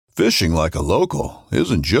Fishing like a local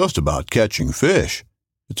isn't just about catching fish.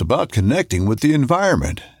 It's about connecting with the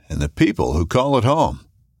environment and the people who call it home.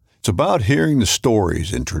 It's about hearing the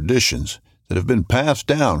stories and traditions that have been passed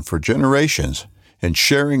down for generations and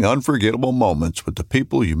sharing unforgettable moments with the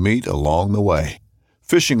people you meet along the way.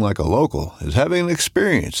 Fishing like a local is having an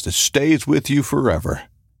experience that stays with you forever.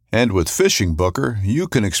 And with Fishing Booker, you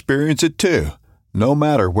can experience it too, no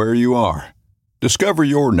matter where you are. Discover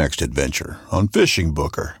your next adventure on Fishing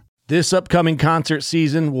Booker. This upcoming concert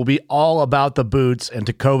season will be all about the boots, and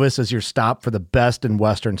Tecovas is your stop for the best in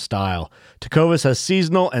Western style. Tecovas has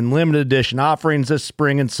seasonal and limited edition offerings this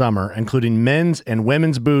spring and summer, including men's and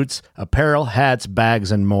women's boots, apparel, hats,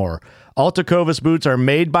 bags, and more. All Tecovas boots are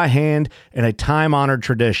made by hand in a time-honored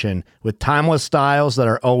tradition with timeless styles that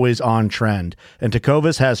are always on trend. And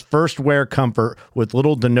Tecovas has first wear comfort with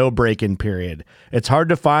little to no break-in period. It's hard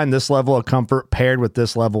to find this level of comfort paired with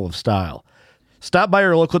this level of style. Stop by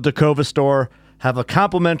your local Tecovas store, have a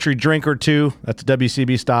complimentary drink or two, that's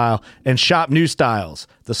WCB style, and shop new styles.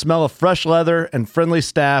 The smell of fresh leather and friendly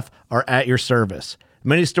staff are at your service.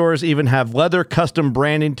 Many stores even have leather custom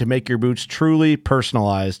branding to make your boots truly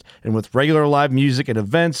personalized. And with regular live music and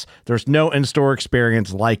events, there's no in-store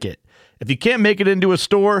experience like it. If you can't make it into a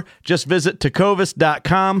store, just visit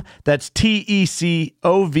tecovas.com. That's TECOVAS.com.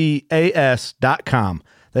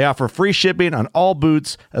 They offer free shipping on all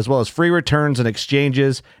boots, as well as free returns and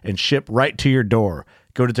exchanges, and ship right to your door.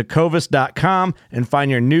 Go to tecovas.com and find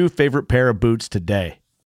your new favorite pair of boots today.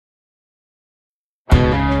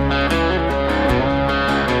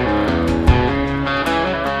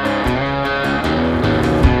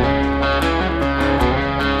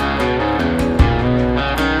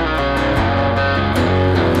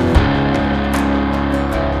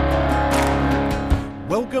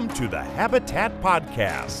 Welcome to the Habitat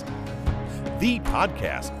Podcast, the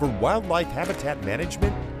podcast for wildlife habitat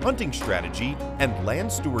management, hunting strategy, and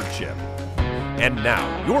land stewardship. And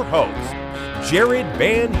now, your host, Jared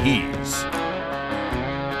Van Hees.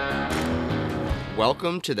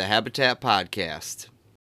 Welcome to the Habitat Podcast.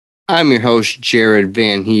 I'm your host, Jared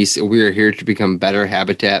Van Hees, and we are here to become better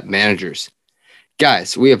habitat managers.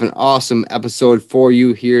 Guys, we have an awesome episode for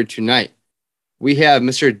you here tonight. We have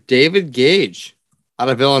Mr. David Gage out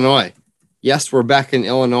of Illinois. Yes, we're back in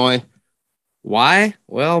Illinois. Why?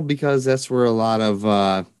 Well, because that's where a lot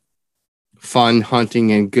of fun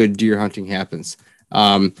hunting and good deer hunting happens.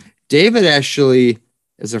 David actually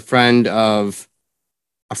is a friend of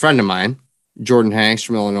mine, Jordan Hanks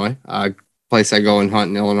from Illinois, a place I go and hunt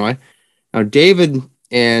in Illinois. Now, David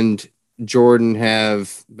and Jordan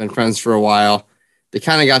have been friends for a while. They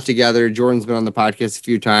kind of got together. Jordan's been on the podcast a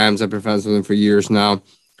few times. I've been friends with him for years now.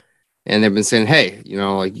 And they've been saying, hey, you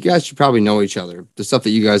guys should probably know each other. The stuff that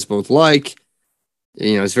you guys both like,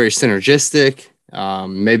 it's very synergistic.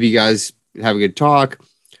 Maybe you guys have a good talk.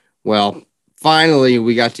 Well, finally,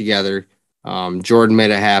 we got together. Jordan made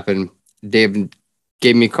it happen. David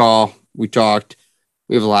gave me a call. We talked.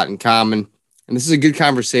 We have a lot in common. And this is a good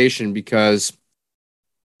conversation because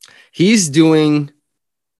he's doing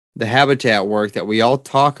the habitat work that we all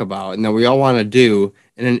talk about and that we all want to do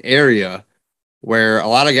in an area where a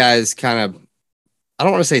lot of guys kind of, I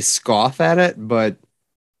don't want to say scoff at it, but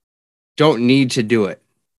don't need to do it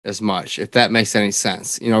as much, if that makes any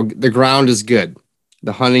sense. The ground is good.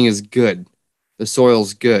 The hunting is good. The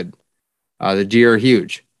soil's good. The deer are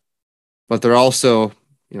huge. But they're also,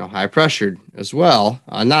 high pressured as well.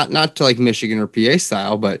 Not to like Michigan or PA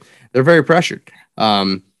style, but they're very pressured.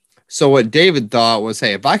 So what David thought was,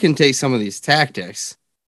 hey, if I can take some of these tactics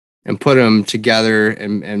and put them together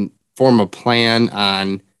and form a plan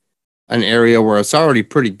on an area where it's already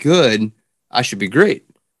pretty good, I should be great.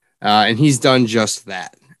 And he's done just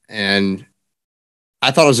that. And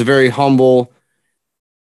I thought it was a very humble,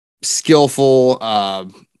 skillful,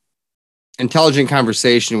 intelligent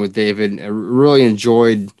conversation with David. I really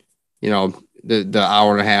enjoyed, the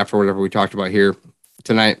hour and a half or whatever we talked about here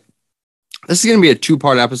tonight. This is going to be a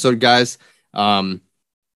two-part episode, guys. The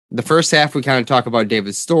first half, we kind of talk about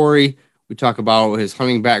David's story. We talk about his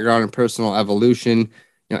hunting background and personal evolution,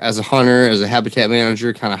 as a hunter, as a habitat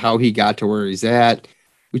manager, kind of how he got to where he's at.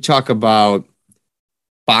 We talk about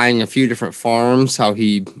buying a few different farms, how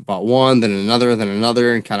he bought one, then another,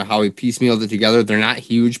 and kind of how he piecemealed it together. They're not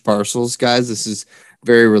huge parcels, guys. This is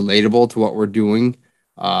very relatable to what we're doing,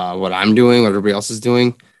 what I'm doing, what everybody else is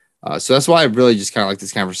doing. So that's why I really just kind of like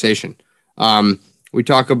this conversation. We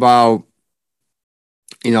talk about,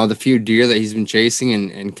 the few deer that he's been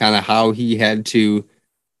chasing and kind of how he had to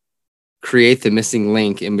create the missing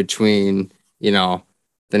link in between, the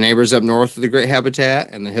neighbors up north of the Great Habitat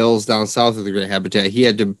and the hills down south of the Great Habitat. He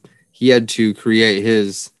had to create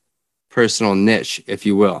his personal niche, if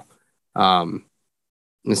you will. And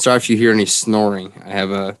sorry if you hear any snoring. I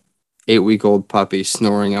have a 8-week-old puppy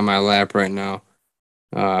snoring on my lap right now.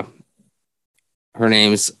 Her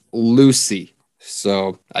name's Lucy.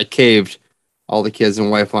 So I caved. All the kids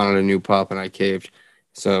and wife wanted a new pup, and I caved.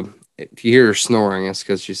 So if you hear her snoring, it's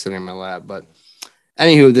because she's sitting in my lap. But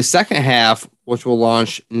anywho, the second half, which will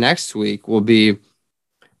launch next week, will be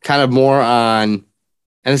kind of more on,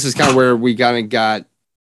 and this is kind of where we got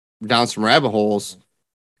down some rabbit holes.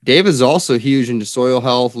 Dave is also huge into soil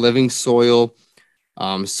health, Living Soil,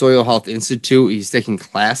 Soil Health Institute. He's taking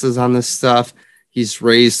classes on this stuff. He's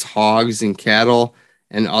raised hogs and cattle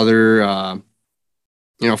and other,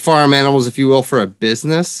 farm animals, if you will, for a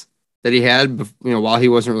business that he had, while he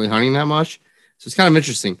wasn't really hunting that much. So it's kind of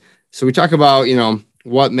interesting. So we talk about,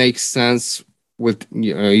 what makes sense with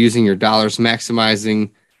using your dollars,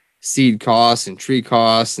 maximizing seed costs and tree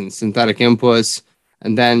costs and synthetic inputs,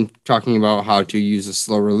 and then talking about how to use a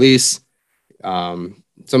slow release. Some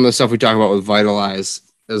of the stuff we talk about with Vitalize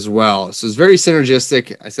as well. So it's very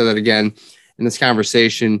synergistic. I said that again in this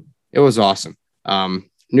conversation. It was awesome.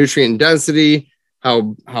 Nutrient density,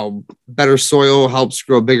 how better soil helps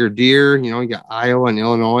grow bigger deer. You got Iowa and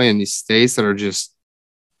Illinois and these states that are just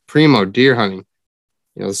primo deer hunting.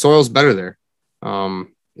 The soil's better there.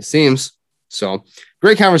 It seems. So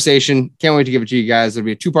great conversation. Can't wait to give it to you guys. It'll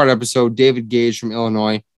be a 2-part episode. David Gage from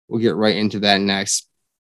Illinois. We'll get right into that next.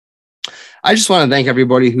 I just want to thank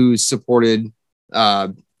everybody who's supported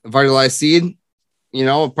Vitalize Seed,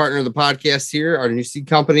 a partner of the podcast here, our new seed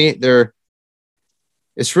company.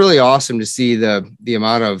 It's really awesome to see the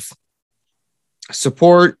amount of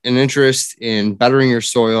support and interest in bettering your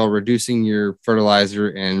soil, reducing your fertilizer,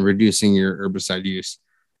 and reducing your herbicide use.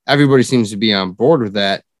 Everybody seems to be on board with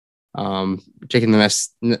that. Taking the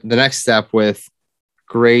next step with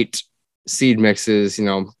great seed mixes,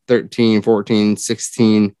 13, 14,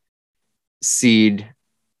 16 seed,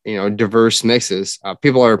 diverse mixes.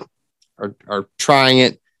 People are trying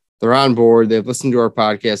it. They're on board. They've listened to our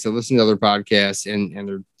podcast. They've listened to other podcasts,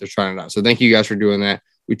 and they're trying it out. So thank you guys for doing that.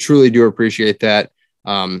 We truly do appreciate that.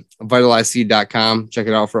 VitalizeSeed.com. Check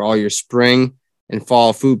it out for all your spring and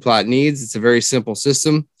fall food plot needs. It's a very simple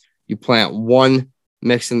system. You plant one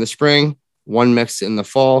mix in the spring, one mix in the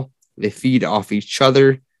fall. They feed off each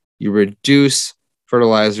other. You reduce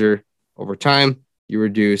fertilizer over time. You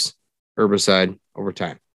reduce herbicide over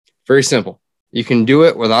time. Very simple. You can do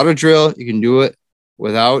it without a drill. You can do it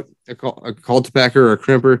without a cultipacker or a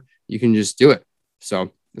crimper. You can just do it.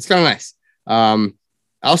 So it's kind of nice. I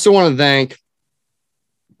also want to thank,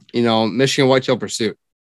 Michigan Whitetail Pursuit.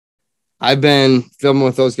 I've been filming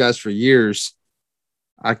with those guys for years.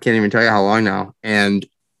 I can't even tell you how long now. And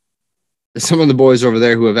some of the boys over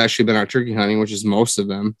there who have actually been out turkey hunting, which is most of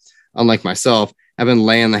them, unlike myself, have been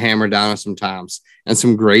laying the hammer down on some toms and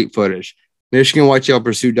some great footage.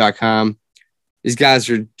 MichiganWhitetailPursuit.com. These guys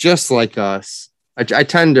are just like us. I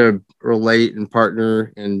tend to relate and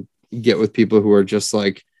partner and get with people who are just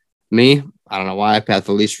like me. I don't know why. I path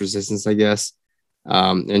the least resistance, I guess,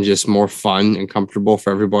 and just more fun and comfortable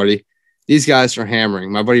for everybody. These guys are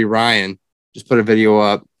hammering. My buddy Ryan just put a video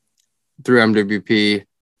up through MWP.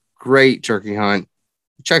 Great turkey hunt.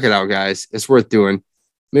 Check it out, guys. It's worth doing.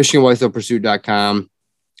 MichiganWhitetailPursuit.com.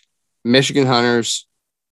 Michigan hunters,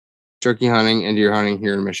 turkey hunting and deer hunting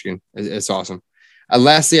here in Michigan. It's awesome.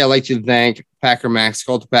 Lastly, I'd like to thank Packer Max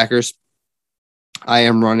Cultipackers. I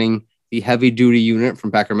am running the heavy duty unit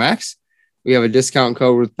from Packer Max. We have a discount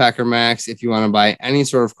code with Packer Max if you want to buy any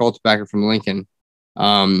sort of cultipacker from Lincoln.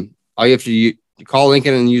 All you have to call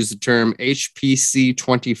Lincoln and use the term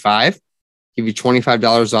HPC25. Give you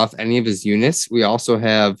 $25 off any of his units. We also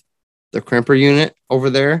have the crimper unit over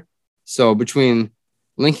there. So between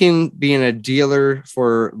Lincoln being a dealer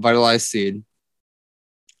for Vitalize Seed,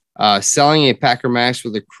 selling a Packer Max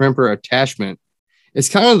with a crimper attachment, it's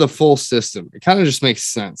kind of the full system. It kind of just makes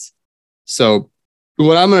sense. So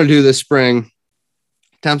what I'm going to do this spring,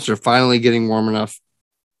 temps are finally getting warm enough.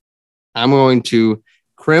 I'm going to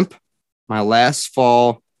crimp my last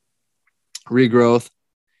fall regrowth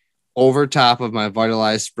over top of my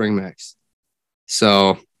Vitalize spring mix.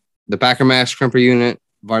 So the Packer Max crimper unit,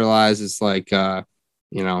 Vitalize is like, 2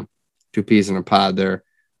 peas in a pod there.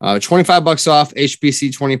 $25 off,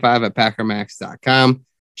 HPC25 at PackerMax.com.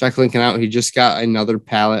 Check Lincoln out. He just got another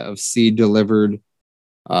pallet of seed delivered.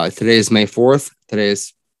 Today is May 4th.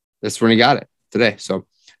 That's when he got it today. So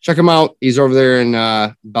check him out. He's over there in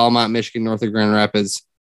Belmont, Michigan, north of Grand Rapids.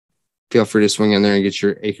 Feel free to swing in there and get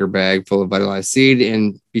your acre bag full of Vitalize seed,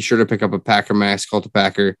 and be sure to pick up a Packer Max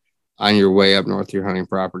Cultipacker on your way up north to your hunting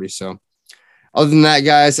property. So Other than that,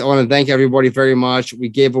 guys, I want to thank everybody very much. We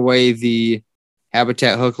gave away the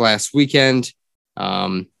Habitat hook last weekend.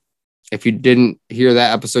 If you didn't hear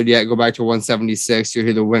that episode yet, go back to 176. You'll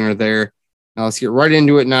hear the winner there. Now let's get right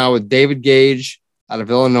into it now with David Gage out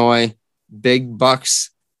of Illinois, Big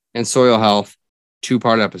Bucks and Soil Health,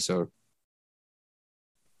 2-part episode.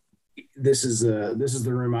 This is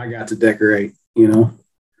the room I got to decorate, you know.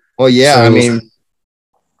 Well, yeah, so, I mean,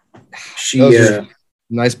 she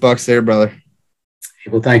nice bucks there, brother.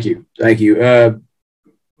 Well, thank you.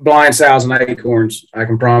 Blind sows and acorns, I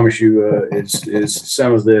can promise you, is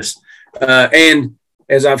some of this. And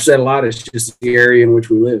as I've said a lot, it's just the area in which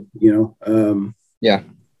we live, you know. Yeah.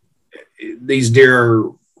 These deer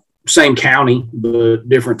are same county, but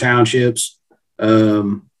different townships.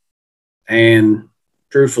 And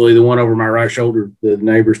truthfully, the one over my right shoulder, the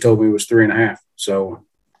neighbors told me was 3.5. So.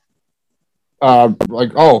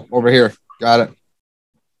 Over here. Got it.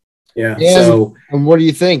 Yeah. And what do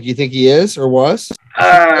you think? Do you think he is or was?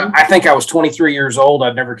 I think I was 23 years old.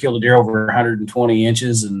 I'd never killed a deer over 120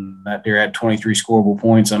 inches, and that deer had 23 scoreable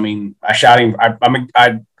points. I mean, I shot him.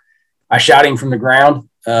 I shot him from the ground,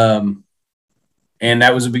 and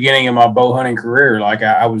that was the beginning of my bow hunting career. Like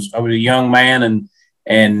I was a young man,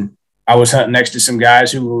 and I was hunting next to some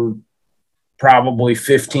guys who were probably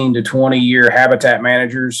 15 to 20 year habitat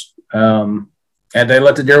managers, and they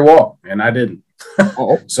let the deer walk, and I didn't.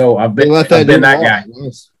 So I've been that guy.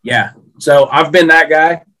 Nice. Yeah. So I've been that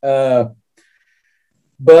guy.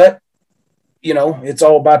 But you know, it's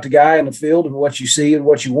all about the guy in the field and what you see and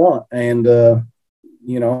what you want. And,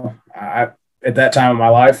 you know, I, at that time of my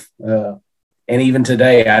life, and even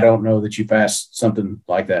today, I don't know that you pass something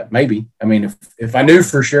like that. Maybe. I mean, if I knew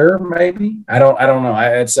for sure, maybe. I don't know.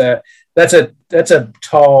 That's a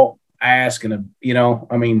tall ask, and you know,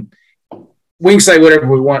 I mean, we can say whatever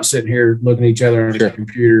we want sitting here looking at each other on the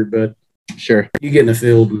computer, but sure, you get in the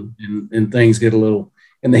field and things get a little,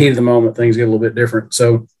 in the heat of the moment, things get a little bit different.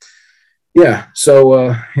 So, yeah.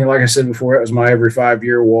 So, you know, like I said before, that was my every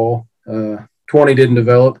 5-year wall. 20 didn't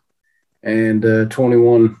develop, and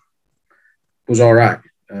 21 was all right.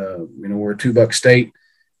 You know, we're a $2 state,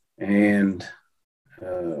 and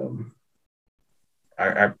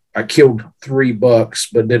I killed 3 bucks,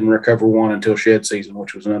 but didn't recover one until shed season,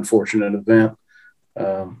 which was an unfortunate event.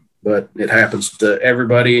 But it happens to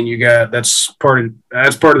everybody, and that's part of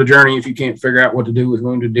the journey. If you can't figure out what to do with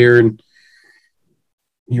wounded deer, and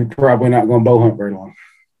you're probably not going to bow hunt very long.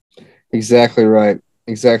 Exactly right.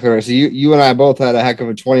 So you and I both had a heck of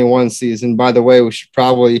a 21 season. By the way, we should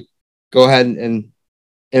probably go ahead and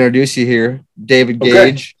introduce you here, David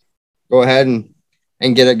Gage. Okay. Go ahead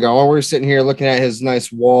and get it going. We're sitting here looking at his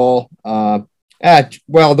nice wall. The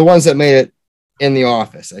ones that made it in the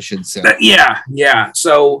office, I should say. Yeah.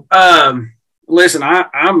 So, listen,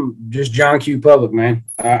 I'm just John Q. Public, man.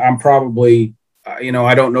 I'm probably, you know,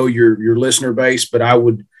 I don't know your listener base, but I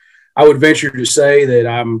would venture to say that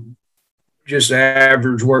I'm just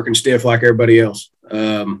average working stiff like everybody else.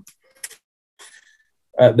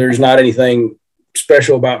 There's not anything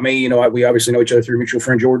special about me. You know, we obviously know each other through mutual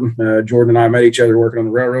friend Jordan. Jordan and I met each other working on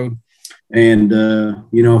the railroad. And,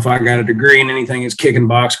 you know, if I got a degree in anything, it's kicking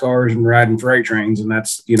boxcars and riding freight trains. And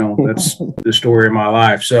that's the story of my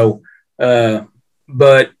life. So,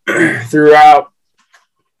 but throughout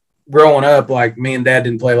growing up, like, me and Dad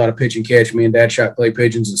didn't play a lot of pitch and catch. Me and Dad shot clay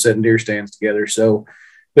pigeons and sat in deer stands together. So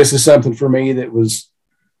this is something for me that was,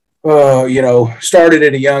 you know, started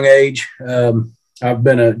at a young age. I've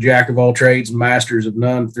been a jack of all trades and masters of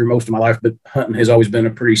none through most of my life, but hunting has always been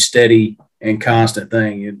a pretty steady and constant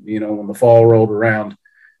thing. You know, when the fall rolled around,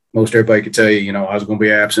 most everybody could tell you, you know, I was going to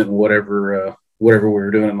be absent in whatever we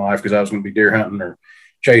were doing in life, because I was going to be deer hunting or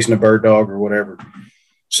chasing a bird dog or whatever.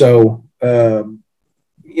 So,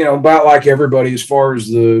 you know, about like everybody, as far as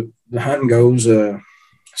the hunting goes,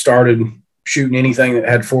 started shooting anything that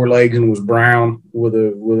had 4 legs and was brown with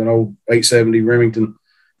an old 870 Remington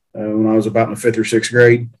when I was about in the 5th or 6th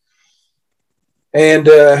grade, and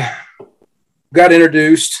got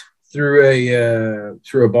introduced through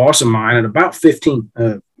a boss of mine at about 15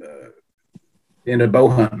 into bow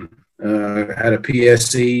hunting. Had a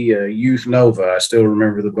PSC Youth Nova. I still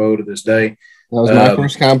remember the bow to this day. That was my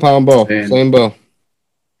first compound bow. Same bow.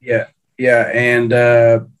 Yeah,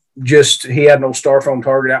 and just he had an old Starfoam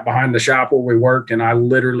target out behind the shop where we worked, and I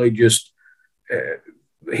literally just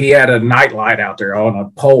he had a night light out there on a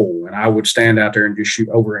pole, and I would stand out there and just shoot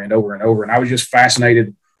over and over and over, and I was just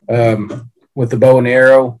fascinated with the bow and the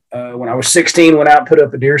arrow. When I was 16, went out and put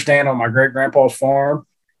up a deer stand on my great grandpa's farm,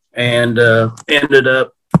 and ended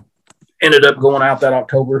up going out that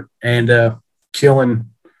October and killing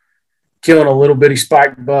a little bitty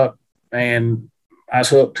spiked buck and I was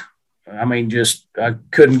hooked. I mean, just I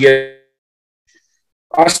couldn't get.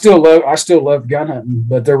 I still love gun hunting,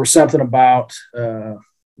 but there was something about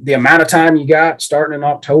the amount of time you got starting in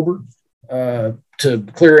October to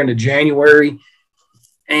clear into January,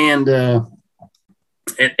 and the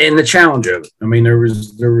challenge of it. I mean, there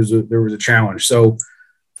was a challenge. So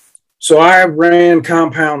I ran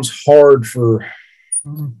compounds hard for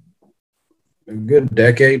a good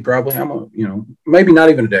decade, probably. Maybe not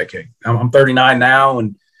even a decade. I'm 39 now,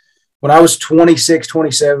 and when I was 26,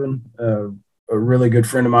 27, a really good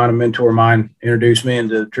friend of mine, a mentor of mine, introduced me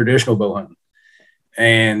into traditional bow hunting.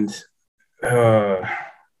 And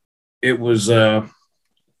it was, I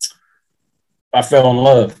fell in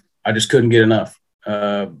love. I just couldn't get enough.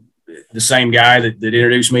 The same guy that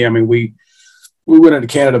introduced me, I mean, we went into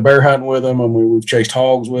Canada bear hunting with him, and we've chased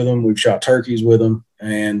hogs with him. We've shot turkeys with him.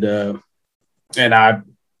 And I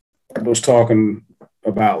was talking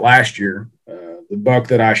about last year, the buck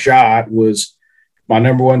that I shot was my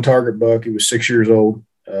number one target buck. He was 6 years old.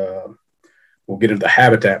 We'll get into the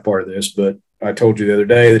habitat part of this, but I told you the other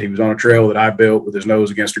day that he was on a trail that I built with his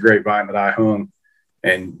nose against a grapevine that I hung.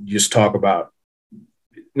 And just talk about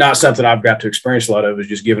not something I've got to experience a lot of, is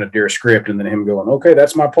just giving a deer a script and then him going, okay,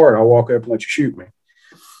 that's my part. I'll walk up and let you shoot me.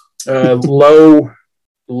 Low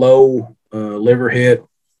liver hit.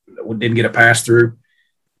 Didn't get a pass through,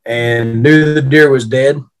 and knew the deer was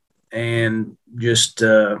dead. And just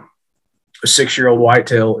a 6-year-old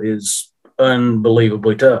whitetail is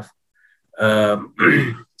unbelievably tough.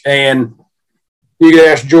 And you could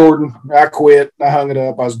ask Jordan. I quit. I hung it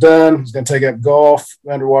up. I was done. I was going to take up golf,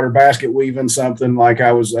 underwater basket weaving, something like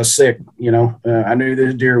I was sick. I knew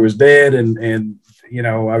this deer was dead, and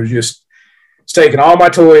I was just taking all my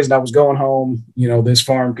toys, and I was going home. This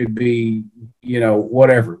farm could be,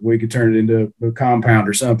 whatever. We could turn it into a compound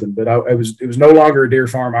or something. But it was no longer a deer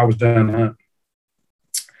farm. I was done hunting.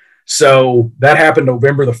 So that happened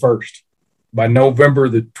November the 1st. By November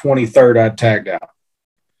the 23rd, I'd tagged out.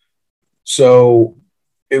 So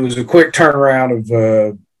it was a quick turnaround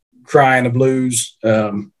of crying the blues.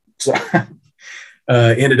 So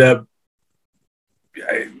ended up.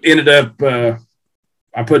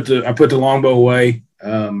 I put the longbow away.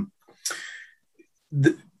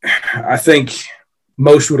 I think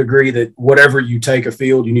most would agree that whatever you take a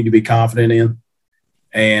field, you need to be confident in.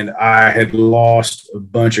 And I had lost a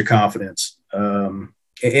bunch of confidence. And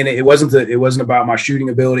it wasn't about my shooting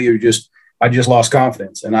ability. It was I just lost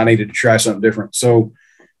confidence, and I needed to try something different. So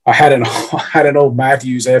I had an old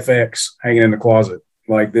Matthews FX hanging in the closet.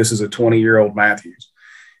 Like, this is a 20-year-old Matthews,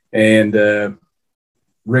 and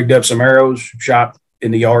rigged up some arrows, shot in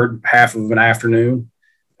the yard half of an afternoon,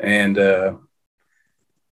 and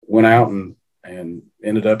went out and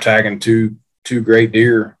ended up tagging two great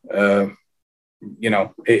deer. And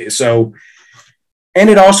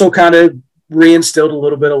it also kind of reinstilled a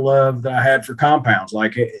little bit of love that I had for compounds.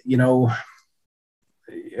 Like,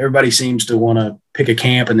 everybody seems to want to pick a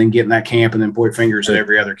camp and then get in that camp and then point fingers at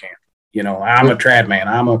every other camp. I'm a trad man,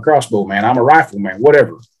 I'm a crossbow man, I'm a rifle man,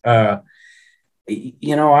 whatever. I'm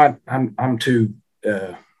too,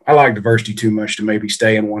 I like diversity too much to maybe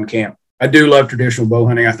stay in one camp. I do love traditional bow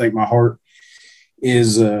hunting. I think my heart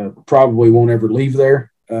is probably won't ever leave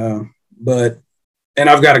there. And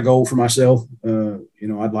I've got a goal for myself.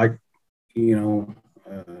 I'd like,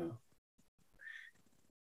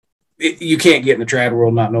 you can't get in the trad world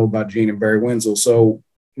and not know about Gene and Barry Wenzel. So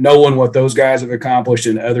knowing what those guys have accomplished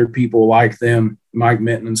and other people like them, Mike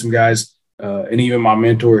Minton and some guys, and even my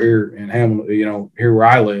mentor here in Hamilton, here where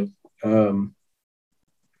I live,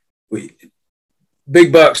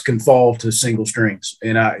 big bucks can fall to single strings.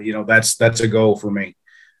 And that's a goal for me.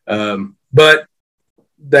 But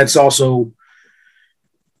that's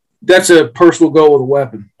a personal goal with a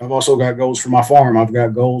weapon. I've also got goals for my farm. I've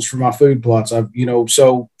got goals for my food plots.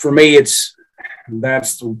 So for me,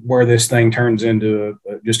 that's where this thing turns into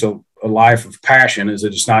just a life of passion. Is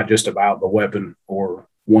it's not just about the weapon or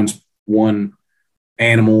one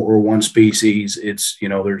animal or one species. It's,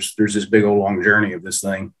 there's this big old long journey of this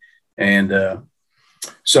thing. And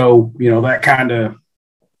so,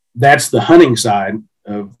 that's the hunting side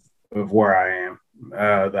of where I am.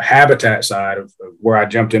 The habitat side of where I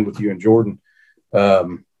jumped in with you and Jordan,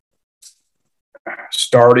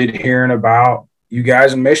 started hearing about you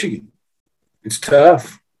guys in Michigan. It's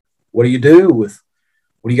tough. What do you do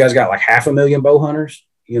you guys got, like 500,000 bow hunters?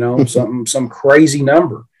 Some crazy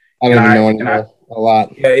number. I don't even know anymore. A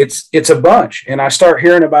lot. Yeah, it's a bunch. And I start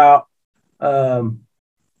hearing about,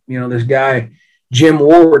 this guy, Jim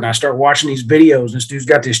Ward, and I start watching these videos. This dude's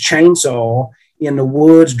got this chainsaw in the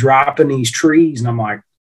woods dropping these trees. And I'm like,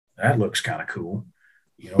 that looks kind of cool.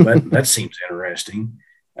 That seems interesting.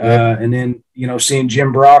 And then, seeing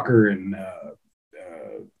Jim Brocker and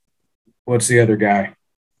what's the other guy?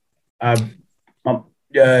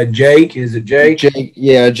 Jake, is it Jake? Jake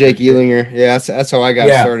Ehlinger. Yeah, that's how I got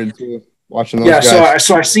started too, watching those guys.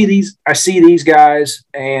 So I see these guys,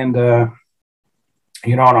 and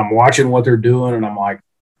and I'm watching what they're doing, and I'm like,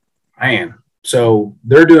 man, so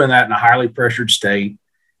they're doing that in a highly pressured state.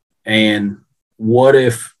 And what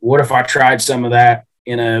if I tried some of that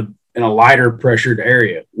in a lighter pressured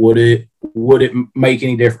area? Would it make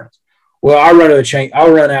any difference? Well, I run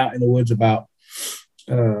out in the woods about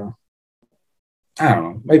I don't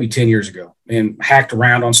know, maybe 10 years ago, and hacked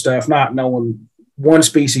around on stuff, not knowing one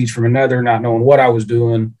species from another, not knowing what I was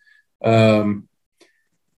doing, and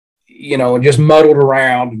just muddled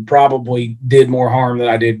around and probably did more harm than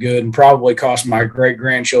I did good, and probably cost my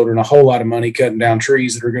great-grandchildren a whole lot of money cutting down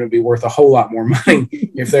trees that are going to be worth a whole lot more money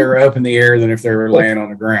if they were up in the air than if they were laying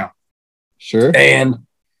on the ground. Sure. And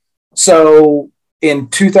so in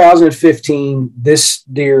 2015, this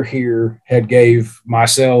deer here had gave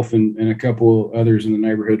myself and a couple of others in the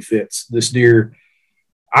neighborhood fits. This deer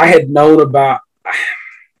I had known about.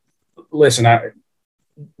 Listen,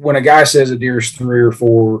 when a guy says a deer is 3 or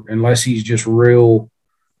 4, unless he's just real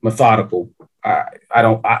methodical,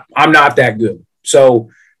 I'm not that good.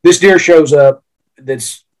 So this deer shows up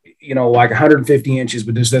that's, like 150 inches,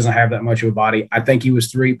 but just doesn't have that much of a body. I think he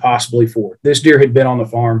was 3, possibly 4. This deer had been on the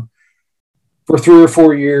farm for 3 or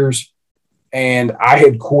 4 years, and I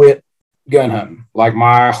had quit gun hunting. Like,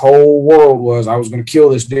 my whole world was I was going to kill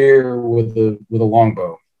this deer with a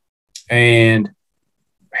longbow, and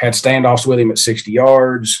had standoffs with him at 60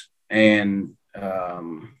 yards, and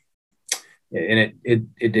it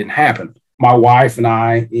didn't happen. My wife and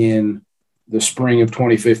I, in the spring of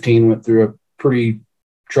 2015, went through a pretty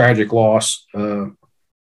tragic loss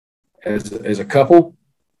as a couple,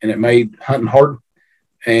 and it made hunting hard.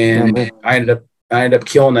 And I ended up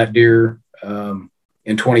killing that deer in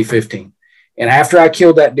 2015. And after I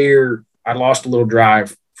killed that deer, I lost a little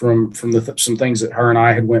drive from some things that her and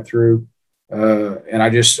I had went through, and I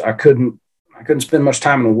couldn't spend much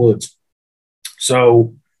time in the woods.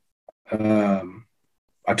 So I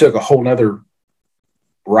took a whole nother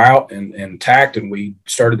route and tact, and we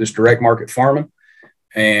started this direct market farming.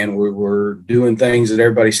 And we were doing things that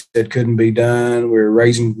everybody said couldn't be done. We were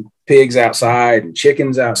raising pigs outside and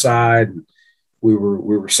chickens outside. And we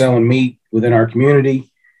were selling meat within our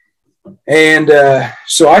community. And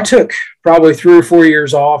so I took probably 3 or 4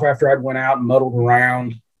 years off after I'd went out and muddled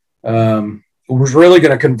around. Was really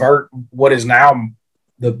going to convert what is now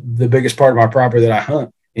the biggest part of my property that I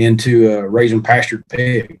hunt into raising pastured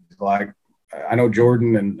pigs. Like, I know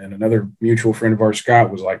Jordan and another mutual friend of ours,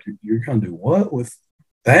 Scott, was like, "You're going to do what with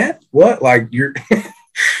that? What?" Like, you're,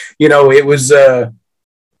 it was,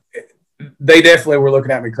 they definitely were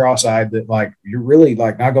looking at me cross-eyed that, like, you're really,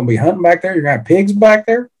 like, not going to be hunting back there? You're going to have pigs back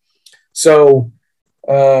there? So,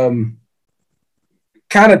 kind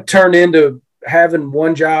of turned into having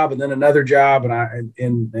one job and then another job. And I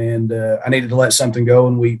needed to let something go.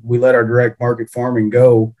 And we let our direct market farming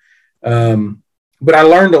go. But I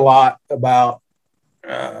learned a lot about,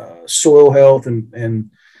 soil health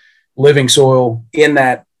and living soil in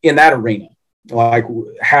that arena, like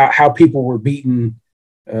how people were beaten,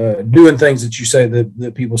 doing things that you say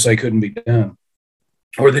that people say couldn't be done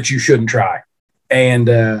or that you shouldn't try. And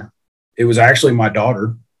it was actually my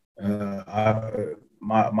daughter,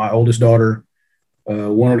 my oldest daughter,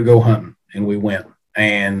 wanted to go hunting, and we went,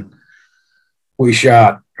 and we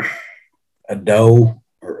shot a doe,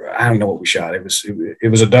 or I don't know what we shot. It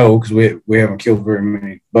was a doe, because we haven't killed very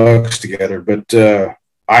many bucks together, but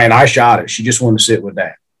I shot it. She just wanted to sit with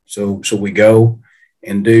Dad. So we go,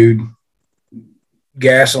 and dude,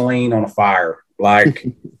 gasoline on a fire. Like,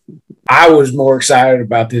 I was more excited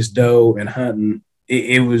about this doe and hunting.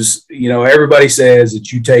 It was, everybody says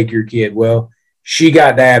that you take your kid. Well, she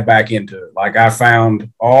got Dad back into it. Like, I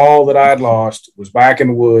found all that I'd lost was back in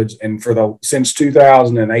the woods. And since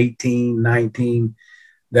 2018, 19,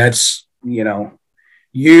 that's,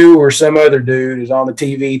 you or some other dude is on the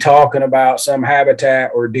TV talking about some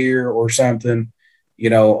habitat or deer or something,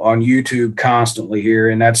 on YouTube constantly here.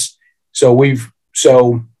 And that's, so a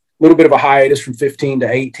little bit of a hiatus from 15 to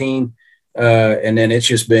 18. And then it's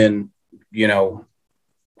just been,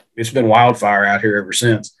 it's been wildfire out here ever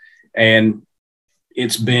since. And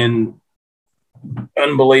it's been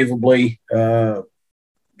unbelievably,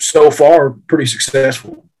 so far, pretty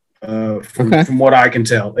successful, from what I can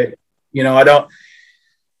tell. I don't,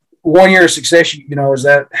 1 year of success, is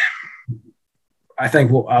that, I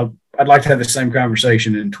think I'd like to have the same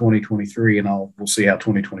conversation in 2023, and we'll see how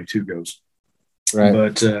 2022 goes. Right.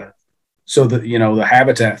 But so the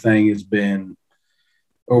habitat thing has been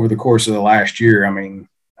over the course of the last year. I mean,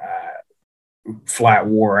 flat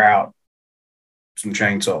wore out some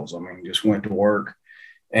chainsaws. I mean, just went to work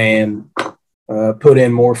and put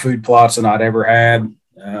in more food plots than I'd ever had.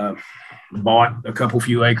 Bought a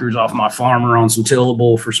few acres off my farmer on some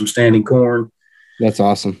tillable for some standing corn. That's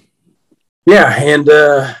awesome. Yeah. And,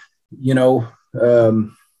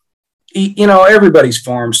 everybody's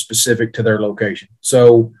farm specific to their location.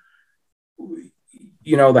 So,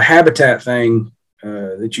 the habitat thing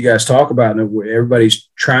that you guys talk about and what everybody's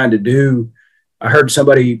trying to do. I heard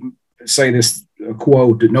somebody say this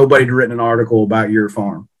quote that nobody's written an article about your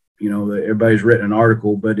farm. That everybody's written an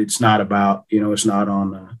article, but it's not about, it's not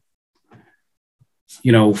on,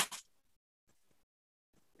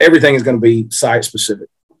 everything is going to be site specific.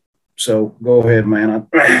 So go ahead, man.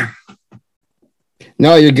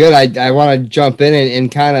 No, you're good. I want to jump in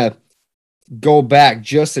and kind of go back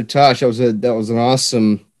just a touch. That was an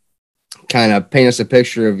awesome kind of paint us a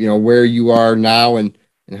picture of, where you are now and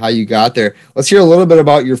how you got there. Let's hear a little bit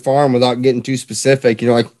about your farm without getting too specific.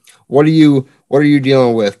 What are you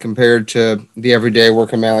dealing with compared to the everyday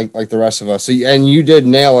working man like the rest of us? So, and you did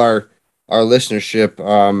nail our listenership.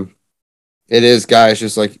 It is guys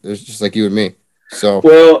just like you and me. So,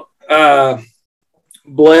 well,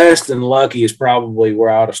 blessed and lucky is probably where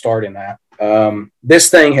I ought to start in that. This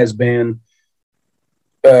thing has been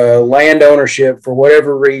land ownership for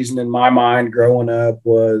whatever reason in my mind growing up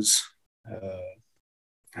was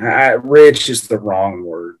rich is the wrong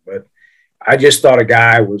word, but I just thought a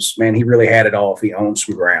guy was, man, he really had it all if he owned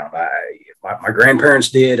some ground. My grandparents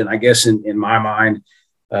did, and I guess in my mind,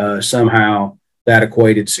 somehow that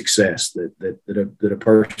equated success, that a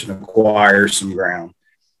person acquires some ground.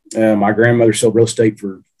 My grandmother sold real estate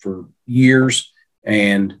for years,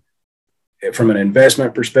 and from an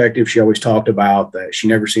investment perspective, she always talked about that she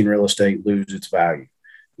never seen real estate lose its value.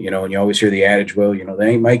 And you always hear the adage, well, they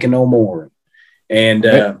ain't making no more. And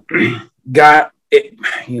got it,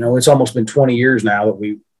 it's almost been 20 years now that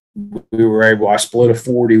we were able, I split a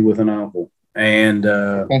 40 with an uncle, and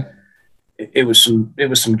it was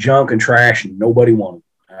some junk and trash and nobody wanted.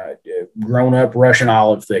 Grown up Russian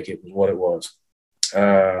olive thicket was what it was.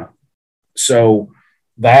 So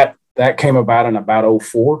that came about in about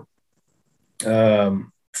 2004.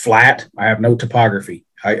 Flat. I have no topography.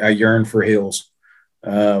 I yearn for hills.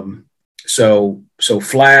 So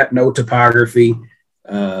flat, no topography.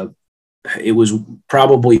 It was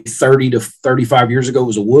probably 30 to 35 years ago. It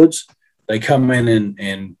was a woods. They come in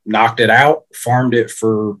and knocked it out, farmed it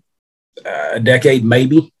for a decade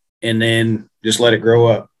maybe, and then just let it grow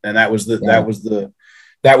up. And that was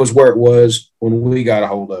where it was when we got a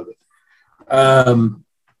hold of it.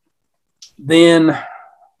 Then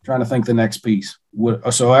trying to think the next piece.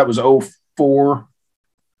 So that was 2004.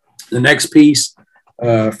 The next piece,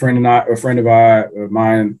 a friend of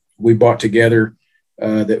mine, we bought together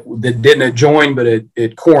that didn't adjoin, but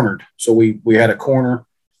it cornered. So we had a corner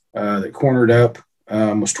that cornered up,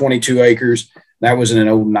 was 22 acres. That was in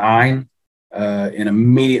 2009. And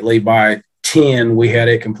immediately by 10, we had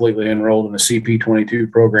it completely enrolled in the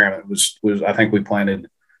CP22 program. It was I think we planted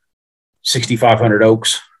 6,500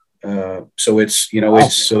 oaks. So it's,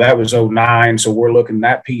 so that was 2009. So we're looking,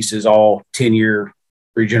 that piece is all 10-year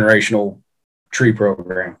regenerational tree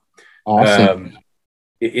program. Awesome.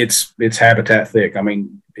 It's habitat thick. I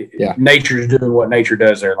mean, nature's doing what nature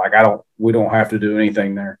does there. Like we don't have to do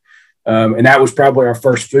anything there. And that was probably our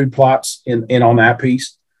first food plots in on that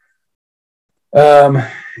piece.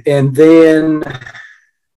 And then,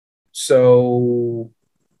 so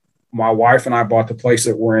my wife and I bought the place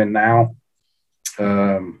that we're in now,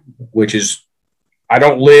 which is, I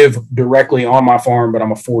don't live directly on my farm, but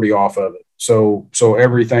I'm a 40 off of it. So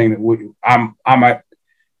everything that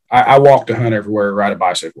I walk to hunt everywhere, ride a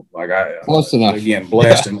bicycle. Like close enough. Again,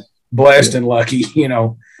 blessed and lucky,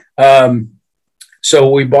 So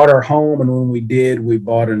we bought our home, and when we did, we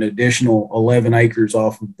bought an additional 11 acres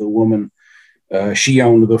off of the woman. She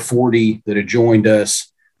owned the 40 that adjoined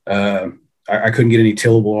us. I couldn't get any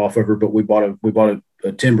tillable off of her, but we bought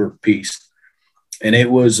a timber piece, and it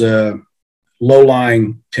was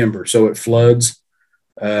low-lying timber, so it floods.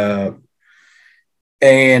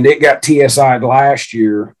 And it got TSI'd last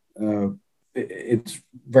year. It's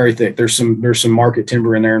very thick. There's some market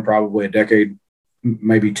timber in there in probably a decade,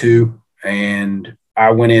 maybe two. And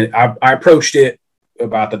I went in, I approached it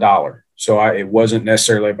about the dollar. So it wasn't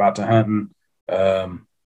necessarily about the hunting.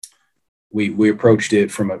 We approached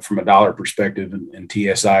it from a dollar perspective and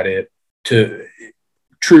TSI'd it to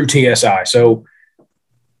true TSI. So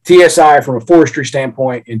TSI from a forestry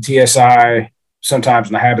standpoint and TSI sometimes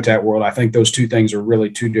in the habitat world, I think those two things are really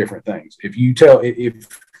two different things. If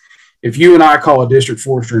you and I call a district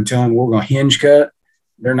forester and tell them we're going to hinge cut,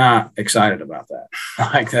 they're not excited about that.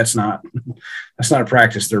 Like that's not a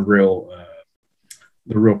practice they're real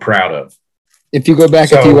proud of. If you go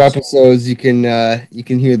back a few episodes, you can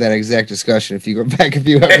hear that exact discussion. If you go back a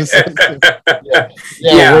few episodes,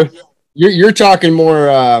 yeah. You're talking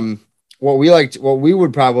more what we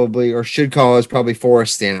would probably or should call is probably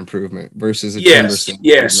forest stand improvement versus a timber stand.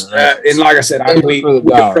 Yes, right? And like I said, we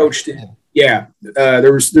approached it. Yeah,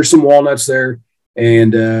 there's some walnuts there,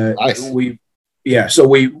 and nice. So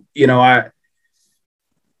we I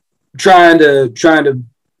trying to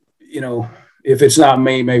if it's not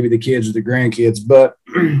me, maybe the kids or the grandkids. But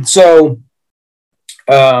so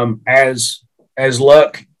as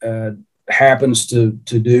luck happens to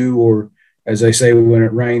do, or as they say, when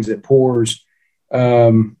it rains, it pours.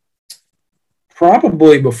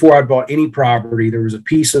 Probably before I bought any property, there was a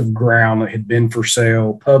piece of ground that had been for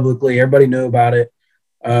sale publicly. Everybody knew about it.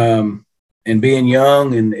 And being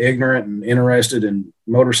young and ignorant and interested in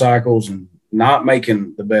motorcycles and not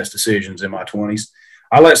making the best decisions in my 20s,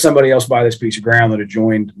 I let somebody else buy this piece of ground that had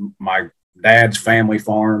joined my dad's family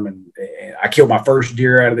farm. And I killed my first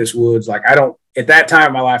deer out of this woods. Like at that time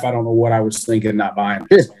in my life, I don't know what I was thinking not buying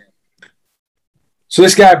this. So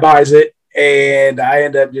this guy buys it, and I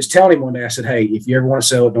end up just telling him one day, I said, hey, if you ever want to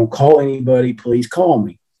sell it, don't call anybody, please call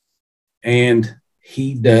me. And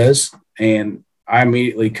he does. And I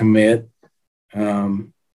immediately commit.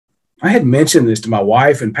 I had mentioned this to my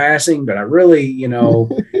wife in passing, but I really,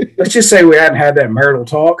 let's just say we hadn't had that marital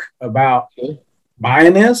talk about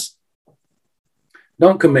buying this.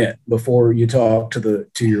 Don't commit before you talk to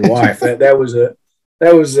your wife. That was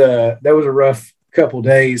a rough couple of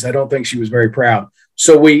days. I don't think she was very proud.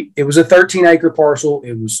 So it was a 13-acre parcel.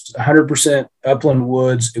 It was 100% upland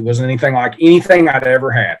woods. It wasn't anything like anything I'd ever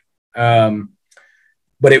had.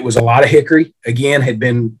 But it was a lot of hickory. Again, had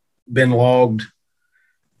been logged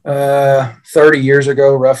 30 years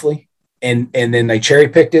ago, roughly. And then they cherry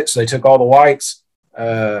picked it. So they took all the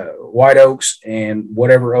white oaks and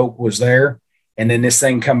whatever oak was there. And then this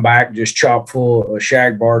thing come back just chock full of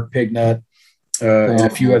shagbark, pignut, and a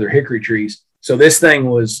few other hickory trees. So this thing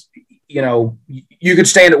was, you could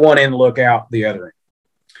stand at one end and look out the other end.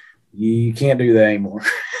 You can't do that anymore.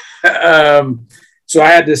 So I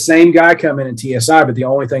had this same guy come in TSI, but the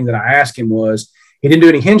only thing that I asked him was, he didn't do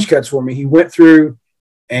any hinge cuts for me. He went through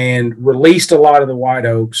and released a lot of the white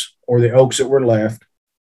oaks or the oaks that were left,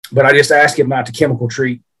 but I just asked him not to chemical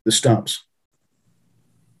treat the stumps.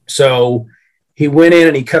 So he went in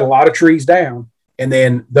and he cut a lot of trees down, and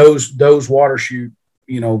then those water shoot,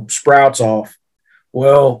 sprouts off.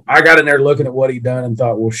 Well, I got in there looking at what he'd done and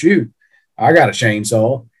thought, well, shoot, I got a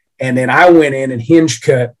chainsaw. And then I went in and hinge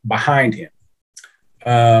cut behind him,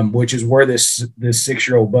 which is where this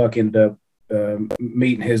 6-year-old buck ended up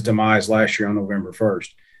meeting his demise last year on November 1st.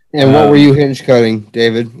 And what were you hinge cutting,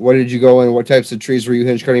 David? What did you go in? What types of trees were you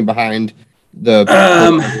hinge cutting behind the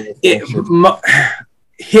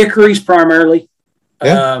hickories primarily?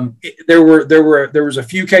 Yeah. There was a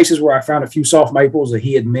few cases where I found a few soft maples that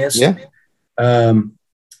he had missed. Yeah. And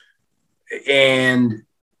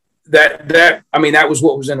that was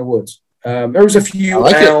what was in the woods. There was a few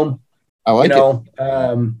elm. I like it.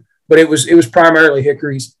 But it was primarily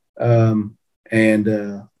hickories and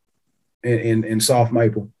soft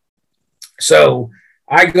maple. So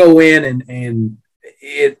I go in and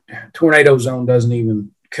tornado zone doesn't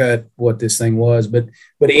even cut what this thing was, but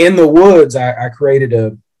in the woods I created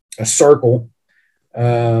a circle,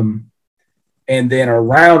 and then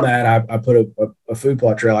around that I put a food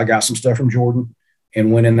plot trail. I got some stuff from Jordan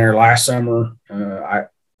and went in there last summer.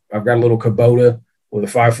 I've got a little Kubota with a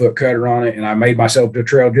 5-foot cutter on it, and I made myself a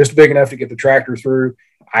trail just big enough to get the tractor through.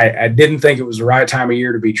 I didn't think it was the right time of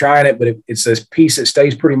year to be trying it, but it's this piece that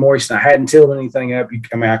stays pretty moist, and I hadn't tilled anything up.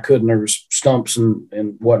 I couldn't. There was stumps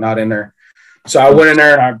and whatnot in there. So I went in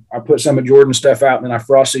there and I put some of Jordan's stuff out, and then I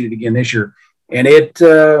frost seeded again this year. And it's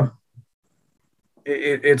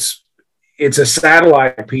a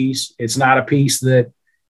satellite piece. It's not a piece that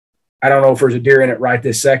I don't know if there's a deer in it right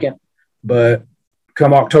this second, but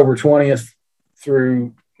come October 20th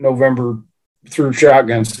through November, through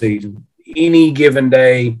shotgun season, any given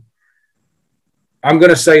day, I'm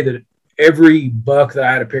going to say that every buck that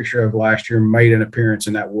I had a picture of last year made an appearance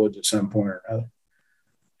in that woods at some point or another.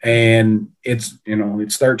 And it's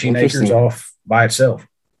 13 acres off by itself.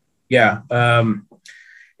 Yeah. And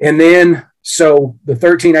then, so the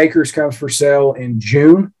 13 acres comes for sale in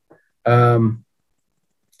June. And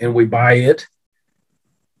we buy it.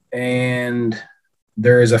 And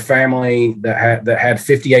there is a family that had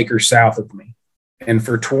 50 acres south of me. And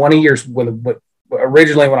for 20 years,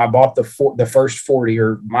 originally when I bought the first 40,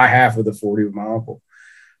 or my half of the 40 with my uncle,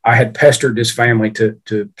 I had pestered this family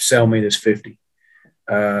to sell me this 50.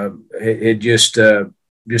 It just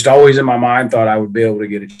always in my mind thought I would be able to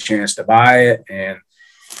get a chance to buy it. And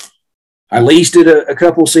I leased it a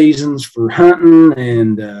couple seasons for hunting,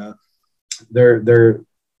 and they're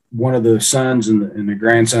one of the sons and the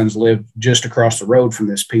grandsons live just across the road from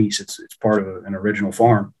this piece. It's part of an original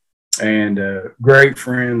farm, and great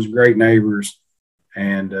friends, great neighbors.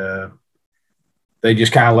 And they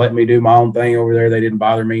just kind of let me do my own thing over there. They didn't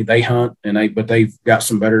bother me. They hunt, but they've got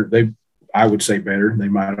some better. I would say better. They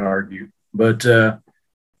might argue, but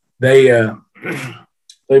they've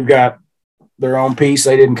got their own piece.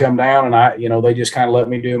 They didn't come down, and they just kind of let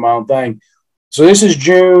me do my own thing. So this is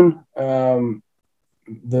June. The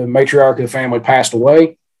matriarch of the family passed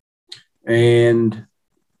away, and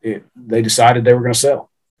they decided they were going to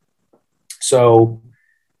sell. So,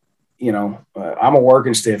 I'm a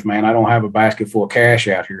working stiff, man. I don't have a basket full of cash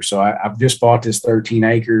out here. So I've just bought this 13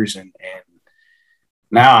 acres, and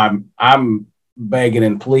now I'm begging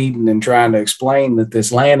and pleading and trying to explain that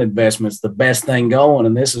this land investment's the best thing going,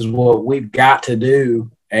 and this is what we've got to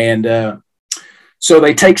do. And so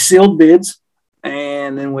they take sealed bids,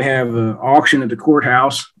 and then we have an auction at the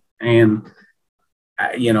courthouse. And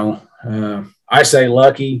I say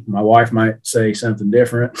lucky. My wife might say something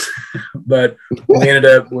different, but we ended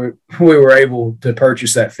up we were able to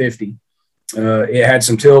purchase that 50. It had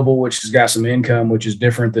some tillable, which has got some income, which is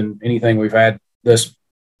different than anything we've had this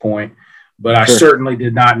point. But I certainly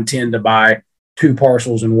did not intend to buy 2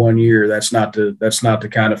 parcels in 1 year. That's not the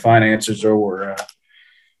kind of finances or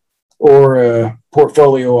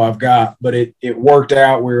portfolio I've got. But it worked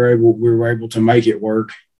out. We were able to make it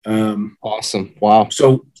work. Awesome! Wow.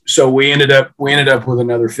 So we ended up with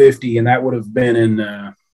another 50, and that would have been in.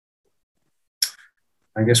 I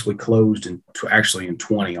guess we closed in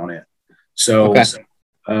 20 on it. So,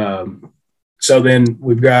 so then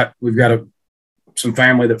we've got some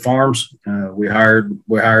family that farms. We hired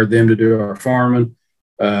them to do our farming.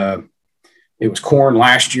 It was corn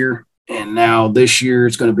last year, and now this year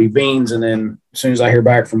it's going to be beans. And then as soon as I hear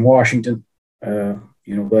back from Washington,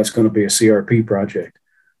 that's going to be a CRP project.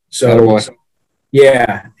 So,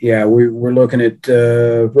 we're looking at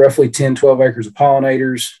roughly 10, 12 acres of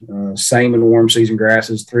pollinators, same and warm season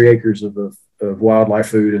grasses, 3 acres of wildlife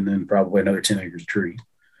food, and then probably another 10 acres of trees.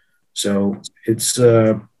 So it's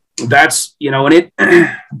that's and it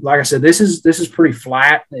like I said, this is pretty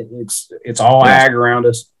flat. It's all ag around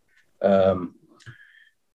us,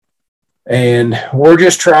 and we're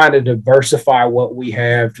just trying to diversify what we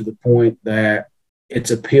have to the point that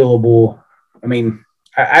it's appealable. I mean,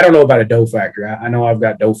 I don't know about a doe factory. I know I've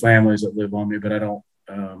got doe families that live on me, but I don't.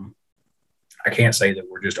 I can't say that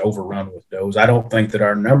we're just overrun with does. I don't think that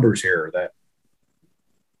our numbers here are that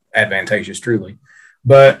advantageous, truly,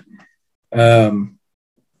 but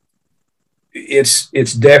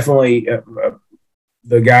it's definitely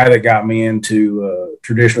the guy that got me into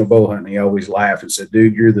traditional bow hunting. He always laughed and said,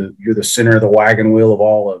 "Dude, you're the center of the wagon wheel of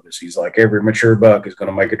all of us." He's like, every mature buck is going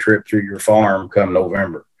to make a trip through your farm come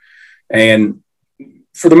November, and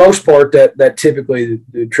for the most part, that typically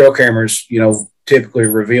the trail cameras, typically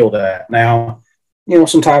reveal that. Now,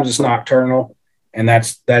 sometimes it's nocturnal, and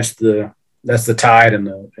that's the tide and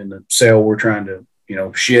the sail we're trying to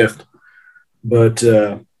shift. But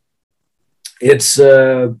it's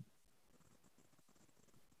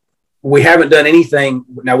we haven't done anything.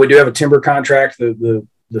 Now we do have a timber contract. The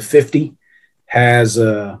 50 has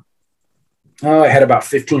it had about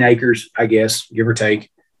 15 acres, I guess, give or take,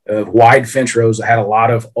 of wide fence rows that had a lot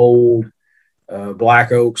of old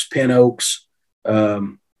black oaks, pin oaks.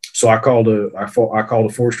 So I called a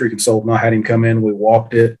forestry consultant. I had him come in. We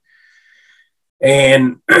walked it,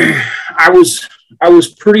 and I was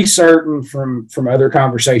pretty certain from other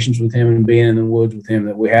conversations with him and being in the woods with him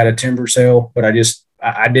that we had a timber sale, but I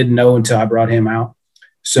didn't know until I brought him out.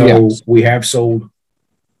 So we have sold.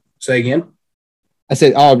 Say again. I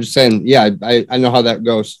said, I'm just saying, I know how that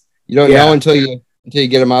goes. You don't know until you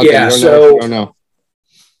get them out there. You don't know.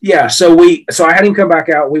 Yeah. So I had him come back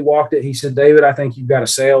out. We walked it. He said, "David, I think you've got a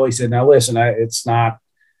sale." He said, "Now listen, it's not,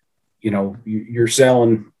 you're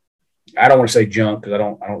selling." I don't want to say junk because I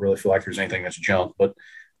don't really feel like there's anything that's junk, but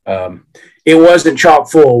it wasn't chock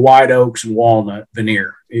full of white oaks and walnut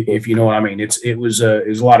veneer, if you know what I mean. It was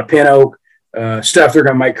a lot of pin oak stuff they're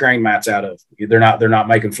going to make crane mats out of. They're not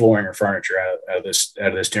making flooring or furniture out of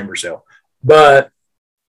this timber sale. But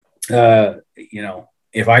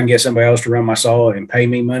if I can get somebody else to run my saw and pay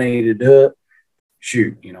me money to do it,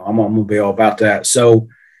 shoot, I'm gonna be all about that. So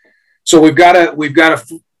we've got a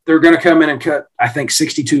they're going to come in and cut, I think,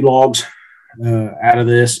 62 logs out of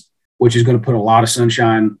this, which is going to put a lot of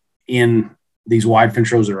sunshine in these wide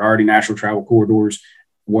fence rows that are already natural travel corridors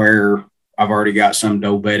where I've already got some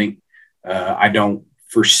doe bedding. I don't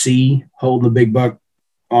foresee holding the big buck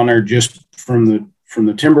on there just from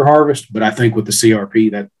the timber harvest, but I think with the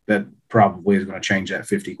CRP that probably is going to change that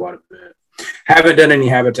 50 quite a bit. Haven't done any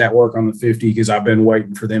habitat work on the 50 because I've been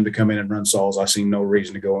waiting for them to come in and run saws. I see no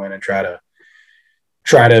reason to go in and try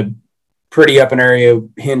to pretty up an area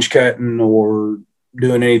hinge cutting or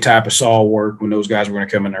doing any type of saw work when those guys were going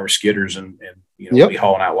to come in there with skidders and be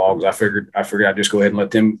hauling out logs. I figured I'd just go ahead and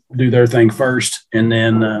let them do their thing first and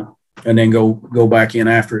then go back in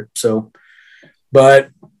after it. So, but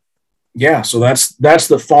yeah, so that's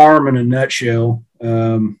the farm in a nutshell.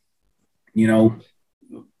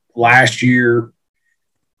 Last year,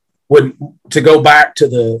 to go back to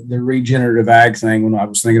the regenerative ag thing, when I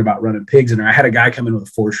was thinking about running pigs in there, I had a guy come in with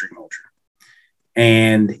a forestry mulcher.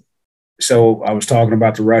 And so I was talking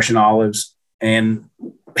about the Russian olives, and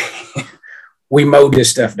we mowed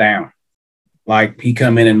this stuff down. Like, he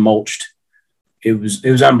come in and mulched. It was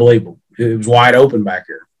unbelievable. It was wide open back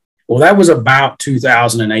here. Well, that was about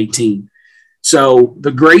 2018. So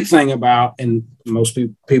the great thing about, and most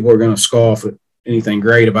people are going to scoff at anything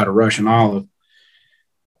great about a Russian olive.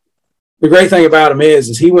 The great thing about him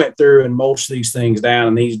is he went through and mulched these things down,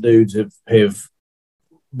 and these dudes have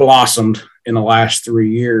blossomed in the last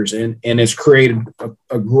 3 years, and it's created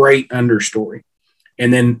a great understory.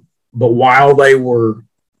 And then, but while they were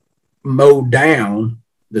mowed down,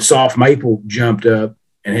 the soft maple jumped up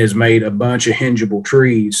and has made a bunch of hingeable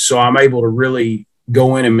trees. So I'm able to really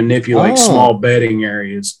go in and manipulate small bedding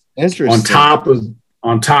areas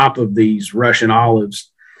on top of these Russian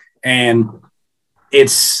olives. And I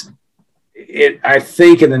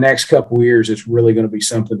think in the next couple of years, it's really going to be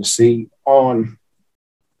something to see on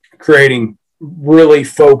creating really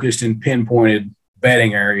focused and pinpointed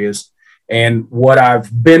bedding areas. And what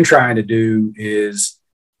I've been trying to do is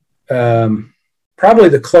probably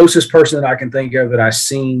the closest person that I can think of that I've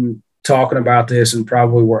seen talking about this, and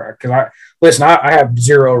probably I have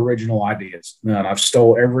zero original ideas. None. I've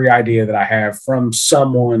stole every idea that I have from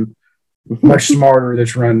someone much smarter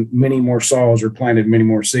that's run many more saws or planted many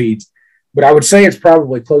more seeds. But I would say it's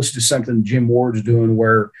probably close to something Jim Ward's doing,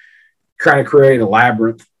 where trying to create a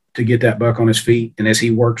labyrinth to get that buck on his feet. And as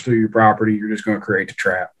he works through your property, you're just going to create the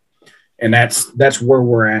trap. And that's where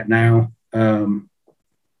we're at now.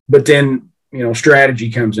 But then,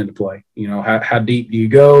 strategy comes into play. How deep do you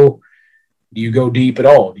go? Do you go deep at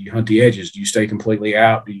all? Do you hunt the edges? Do you stay completely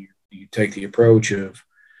out? Do you take the approach of,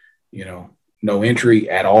 no entry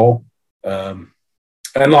at all?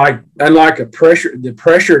 Unlike the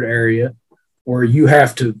pressured area, where you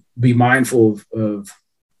have to be mindful of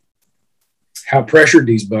how pressured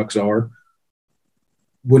these bucks are.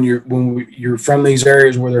 When you're from these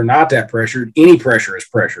areas where they're not that pressured, any pressure is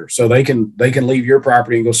pressure. So they can leave your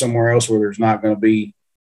property and go somewhere else where there's not going to be,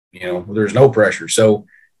 where there's no pressure. So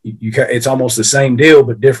it's almost the same deal,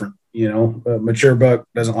 but different. A mature buck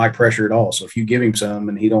doesn't like pressure at all. So if you give him some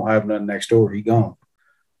and he don't have nothing next door, he gone.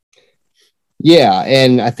 Yeah,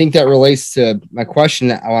 and I think that relates to my question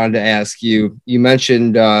that I wanted to ask you. You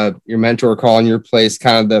mentioned your mentor calling your place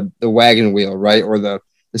kind of the wagon wheel, right, or the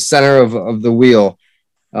center of the wheel.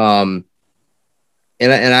 And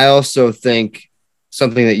I also think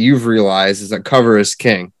something that you've realized is that cover is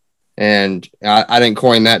king. And I didn't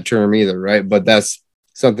coin that term either, right? But that's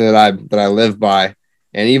something that I live by.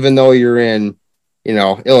 And even though you're in,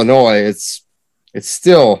 Illinois, it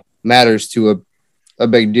still matters to a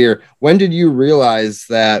big deer. When did you realize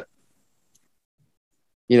that,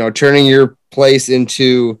 turning your place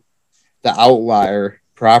into the outlier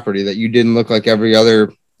property, that you didn't look like every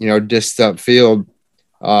other, disced up field,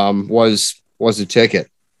 was a ticket?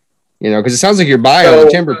 Because it sounds like you're buying all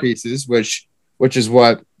the timber pieces, which is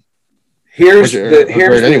what here's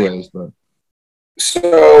anyways. But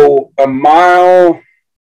so I'm gonna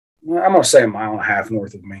say a mile and a half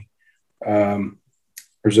north of me.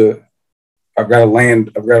 I've got a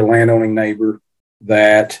landowning neighbor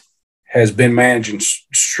that has been managing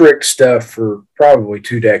strict stuff for probably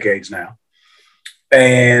 2 decades now.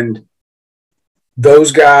 And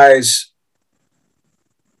those guys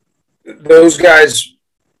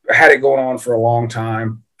had it going on for a long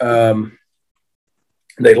time. They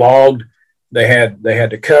logged, they had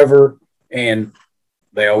to cover, and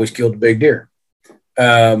they always killed the big deer.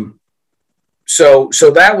 So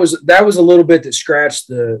that was a little bit that scratched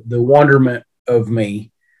the wonderment of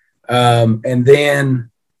me. And then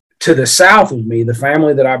to the south of me, the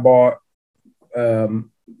family that I bought the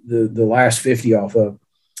last 50 off of,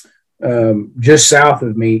 just south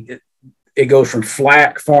of me, it goes from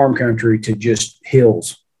flat farm country to just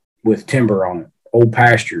hills with timber on it, old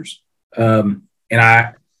pastures.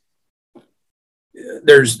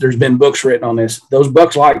 There's been books written on this. Those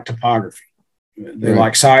bucks like topography. They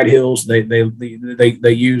like side hills. They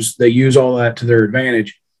use all that to their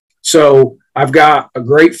advantage. So I've got a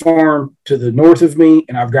great farm to the north of me,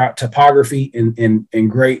 and I've got topography and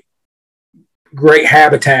great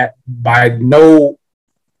habitat by no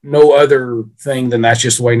other thing than that's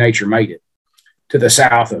just the way nature made it to the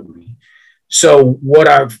south of me. So what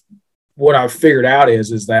I've figured out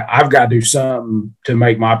is that I've got to do something to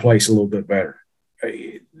make my place a little bit better.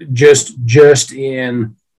 Just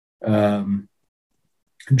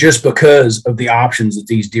because of the options that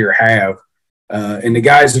these deer have. And the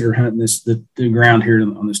guys that are hunting the ground here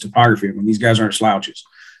on this topography, I mean, these guys aren't slouches.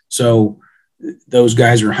 So those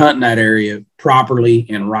guys are hunting that area properly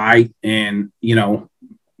and right. And,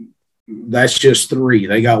 that's just 3.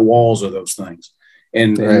 They got walls of those things.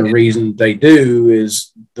 And the reason they do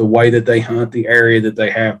is the way that they hunt the area that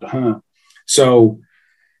they have to hunt. So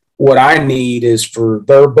what I need is for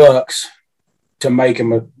their bucks to make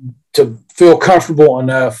them to feel comfortable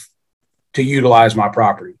enough to utilize my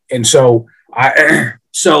property. And so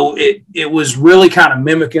it was really kind of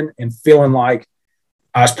mimicking and feeling like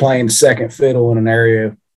I was playing second fiddle in an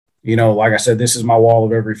area. Like I said, this is my wall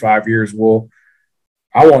of every 5 years. Well,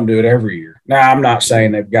 I want to do it every year. Now, I'm not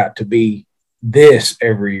saying they've got to be this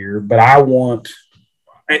every year, but I want,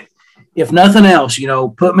 if nothing else,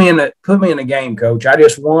 put me in the game, coach. I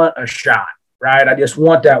just want a shot, right? I just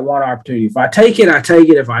want that one opportunity. If I take it, I take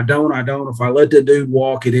it. If I don't, I don't. If I let the dude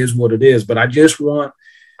walk, it is what it is. But I just want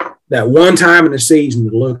that one time in the season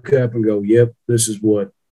to look up and go, yep, this is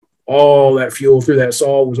what all that fuel through that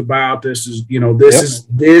saw was about. This is,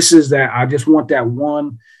 this is that. I just want that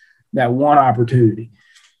one opportunity.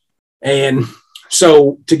 And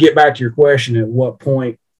so to get back to your question, at what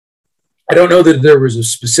point, I don't know that there was a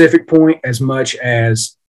specific point as much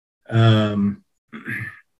as kind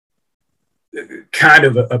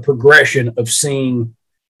of a progression of seeing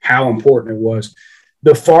how important it was.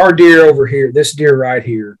 The far deer over here, this deer right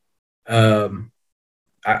here, I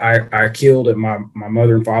killed at my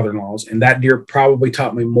mother and father-in-law's, and that deer probably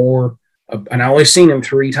taught me more. And I only seen him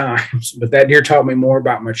 3 times, but that deer taught me more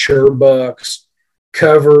about mature bucks,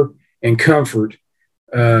 cover, and comfort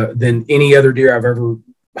than any other deer I've ever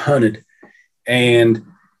hunted. And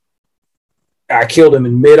I killed him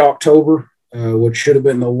in mid-October, which should have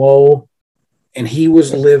been the lull. And he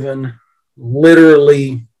was living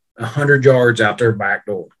literally 100 yards out their back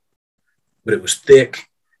door. But it was thick,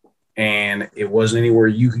 and it wasn't anywhere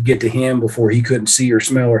you could get to him before he couldn't see or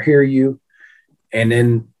smell or hear you. And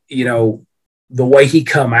then, the way he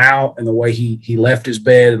come out and the way he left his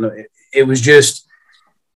bed, and it was just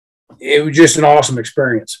an awesome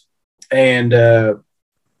experience. And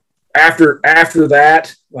after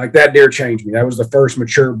that, like, that deer changed me. That was the first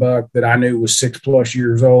mature buck that I knew was 6+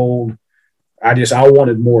 years old. I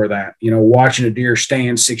wanted more of that, watching a deer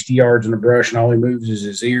stand 60 yards in the brush and all he moves is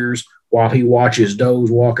his ears while he watches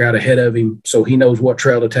does walk out ahead of him. So he knows what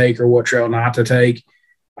trail to take or what trail not to take.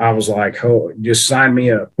 I was like, oh, just sign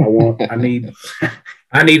me up. I need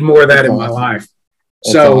more of that in my life.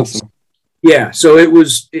 That's so awesome. Yeah. So it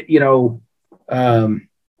was, and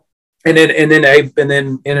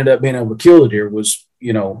then ended up being able to kill the deer was,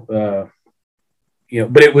 but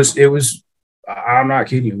it was, I'm not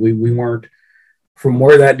kidding you. We weren't, from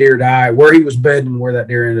where that deer died, where he was bedding and where that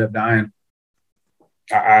deer ended up dying.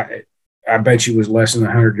 I bet you was less than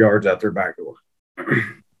 100 yards out their back door.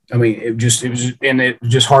 I mean, it was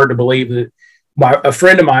just hard to believe that a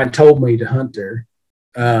friend of mine told me to hunt there.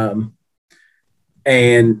 And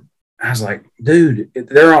I was like, dude,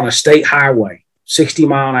 they're on a state highway,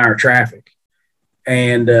 60-mile-an-hour traffic.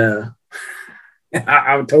 And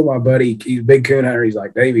I told my buddy, he's a big coon hunter. He's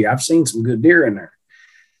like, Davey, I've seen some good deer in there.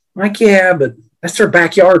 I'm like, yeah, but that's their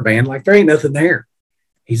backyard, man. Like, there ain't nothing there.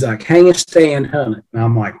 He's like, hang a stand, hunt it. And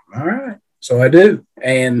I'm like, all right. So I do.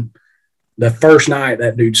 And the first night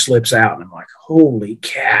that dude slips out, and I'm like, holy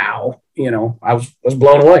cow. I was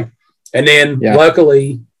blown away. And then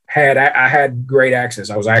luckily I had great access.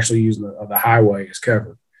 I was actually using the highway as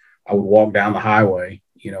cover. I would walk down the highway,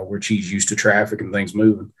 where she's used to traffic and things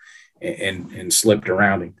moving, and slipped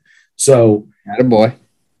around him. So, attaboy.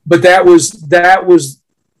 But that was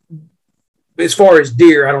as far as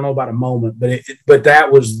deer, I don't know about a moment, but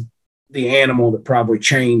that was the animal that probably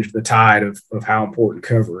changed the tide of how important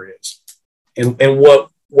cover is and what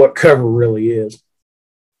cover really is.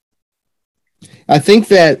 I think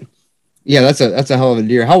that, that's a hell of a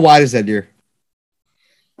deer. How wide is that deer?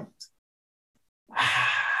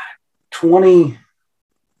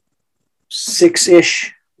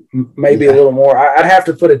 26-ish, maybe a little more. I'd have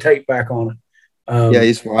to put a tape back on it. Yeah,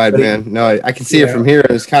 he's wide, man. No, I can see it from here.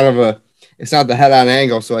 It's kind of it's not the head-on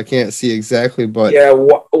angle, so I can't see exactly, but yeah,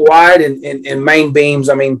 wide and main beams.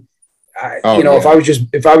 I mean, if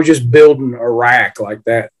I was just building a rack like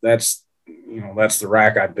that, that's the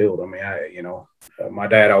rack I'd build. I mean, my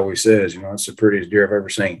dad always says, it's the prettiest deer I've ever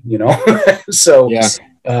seen. So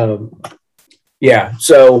yeah.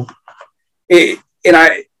 So the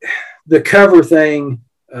cover thing.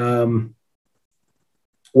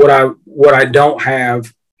 What I don't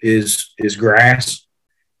have is grass,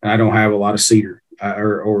 and I don't have a lot of cedar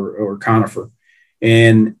or conifer.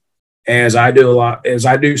 And as I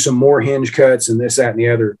do some more hinge cuts and this, that, and the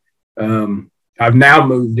other, I've now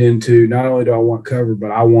moved into, not only do I want cover,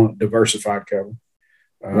 but I want diversified cover.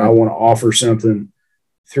 I want to offer something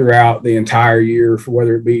throughout the entire year, for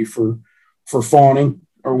whether it be for fawning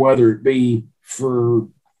or whether it be for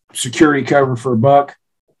security cover for a buck.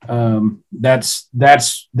 That's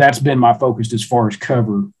been my focus as far as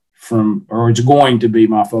cover it's going to be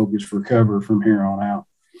my focus for cover from here on out.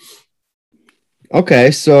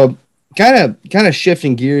 Okay, so kind of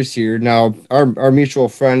shifting gears here. Now, our mutual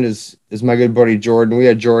friend is my good buddy Jordan. We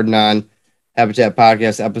had Jordan on Habitat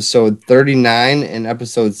Podcast episode 39 and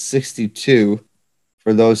episode 62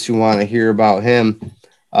 for those who want to hear about him.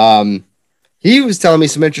 He was telling me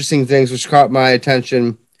some interesting things which caught my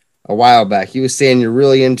attention a while back. He was saying you're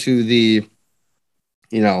really into the,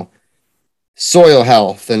 soil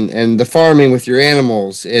health and the farming with your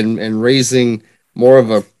animals and raising more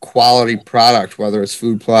of a quality product, whether it's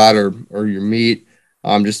food plot or your meat,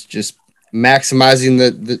 just maximizing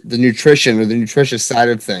the nutrition or the nutritious side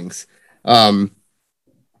of things.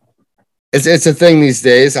 It's a thing these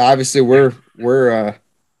days. Obviously we're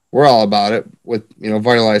all about it with,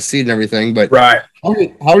 vitalized seed and everything, but right.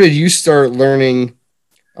 How did you start learning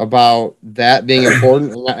about that being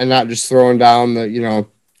important and not just throwing down the,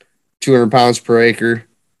 200 pounds per acre,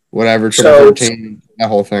 whatever, 13, that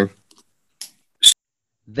whole thing?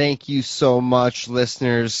 Thank you so much,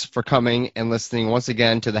 listeners, for coming and listening once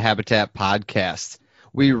again to the Habitat Podcast.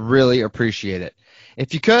 We really appreciate it.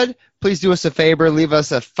 If you could, please do us a favor, leave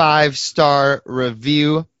us a 5-star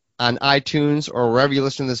review on iTunes or wherever you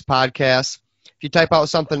listen to this podcast. If you type out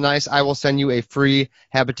something nice, I will send you a free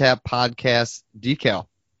Habitat Podcast decal.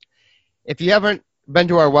 If you haven't been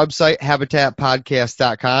to our website,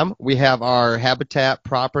 habitatpodcast.com, we have our Habitat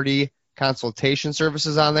Property Consultation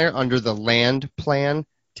Services on there under the Land Plan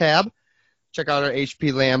tab. Check out our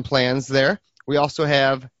HP Land Plans there. We also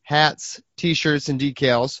have hats, t-shirts, and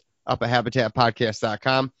decals up at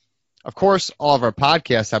habitatpodcast.com. Of course, all of our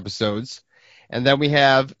podcast episodes. And then we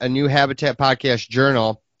have a new Habitat Podcast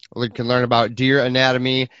journal where you can learn about deer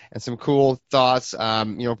anatomy and some cool thoughts,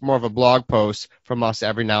 more of a blog post from us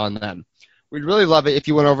every now and then. We'd really love it if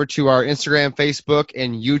you went over to our Instagram, Facebook,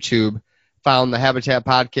 and YouTube, found the Habitat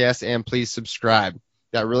Podcast, and please subscribe.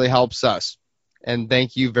 That really helps us. And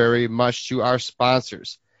thank you very much to our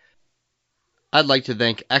sponsors. I'd like to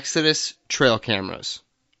thank Exodus Trail Cameras,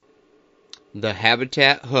 the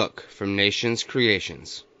Habitat Hook from Nations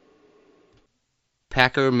Creations,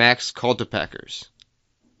 Packer Max Cultipackers,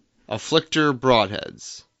 Afflictor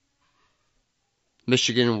Broadheads,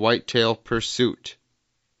 Michigan Whitetail Pursuit,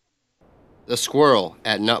 The Squirrel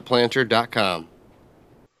at nutplanter.com,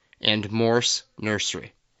 and Morse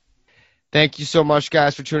Nursery. Thank you so much,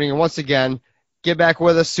 guys, for tuning in once again. Get back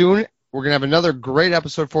with us soon. We're going to have another great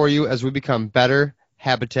episode for you as we become better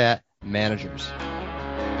habitat managers.